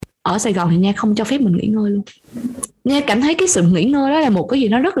ở Sài Gòn thì Nha không cho phép mình nghỉ ngơi luôn. Nha cảm thấy cái sự nghỉ ngơi đó là một cái gì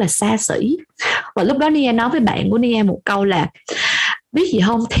nó rất là xa xỉ. Và lúc đó Nha nói với bạn của Nha một câu là biết gì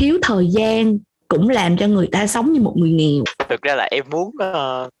không, thiếu thời gian cũng làm cho người ta sống như một người nghèo. Thực ra là em muốn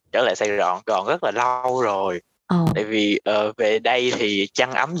trở lại Sài Gòn rất là lâu rồi. Tại vì về đây thì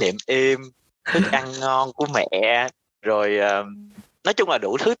chăn ấm nệm êm, thức ăn ngon của mẹ, rồi nói chung là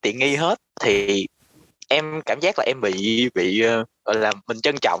đủ thứ tiện nghi hết. Thì em cảm giác là em bị gọi là mình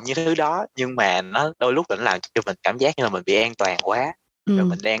trân trọng những thứ đó, nhưng mà nó đôi lúc vẫn làm cho mình cảm giác như là mình bị an toàn quá, rồi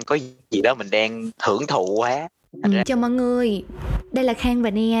mình đang có gì đó mình đang hưởng thụ quá. Chào mọi người, đây là Khang và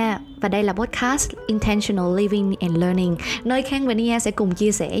Nia và đây là podcast Intentional Living and Learning, nơi Khang và Nia sẽ cùng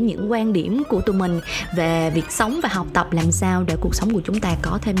chia sẻ những quan điểm của tụi mình về việc sống và học tập làm sao để cuộc sống của chúng ta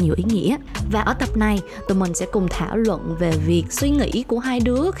có thêm nhiều ý nghĩa. Và ở tập này, tụi mình sẽ cùng thảo luận về việc suy nghĩ của hai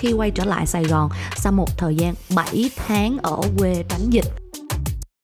đứa khi quay trở lại Sài Gòn sau một thời gian 7 tháng ở quê tránh dịch.